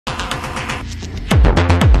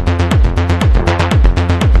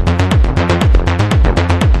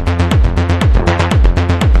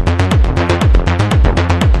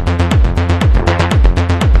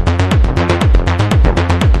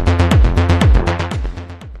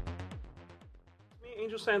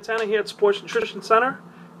Santana here at Sports Nutrition Center,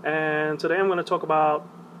 and today I'm going to talk about,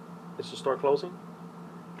 is the store closing?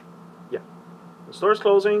 Yeah, the store is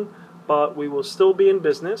closing, but we will still be in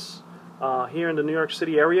business here in the New York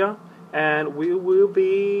City area, and we will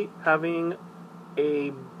be having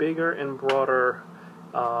a bigger and broader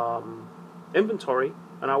inventory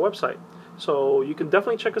on our website. So you can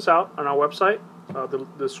definitely check us out on our website. The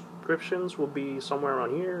descriptions will be somewhere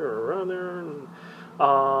around here or around there,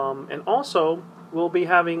 and also we'll be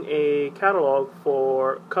having a catalog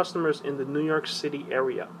for customers in the New York City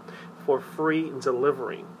area for free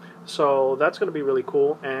delivery. So that's going to be really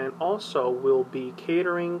cool. And also we'll be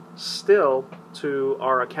catering still to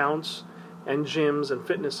our accounts and gyms and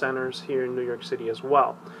fitness centers here in New York City as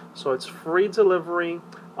well. So it's free delivery.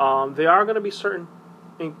 There are going to be certain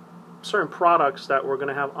products that we're going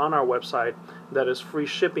to have on our website that is free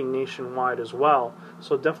shipping nationwide as well.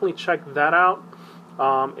 So definitely check that out.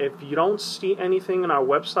 If you don't see anything on our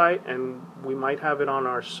website, and we might have it on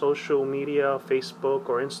our social media, Facebook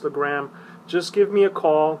or Instagram, just give me a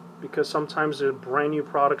call, because sometimes there's brand new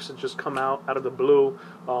products that just come out of the blue.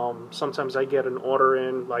 Sometimes I get an order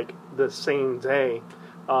in like the same day.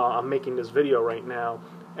 I'm making this video right now,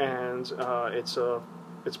 and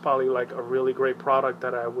it's probably like a really great product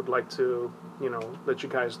that I would like to, let you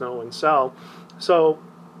guys know and sell. So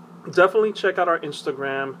definitely check out our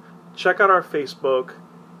Instagram. Check out our Facebook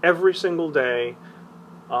every single day.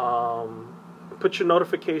 Put your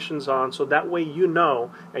notifications on so that way you know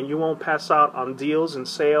and you won't pass out on deals and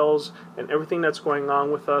sales and everything that's going on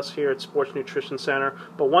with us here at Sports Nutrition Center.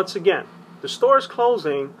 But once again, the store is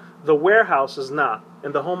closing, the warehouse is not,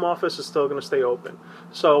 and the home office is still going to stay open.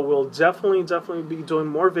 So we'll definitely be doing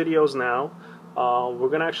more videos now. We're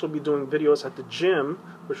going to actually be doing videos at the gym,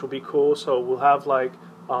 which will be cool. So we'll have like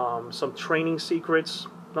some training secrets.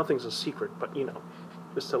 Nothing's a secret, but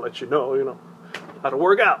just to let you know, how to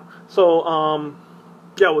work out. So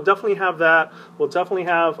yeah, we'll definitely have that. We'll definitely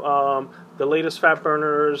have the latest fat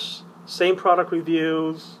burners, same product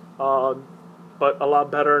reviews, but a lot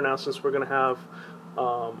better now since we're gonna have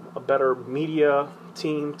a better media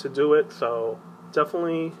team to do it. So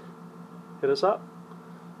definitely hit us up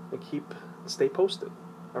and stay posted.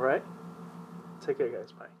 All right, take care,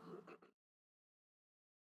 guys. Bye.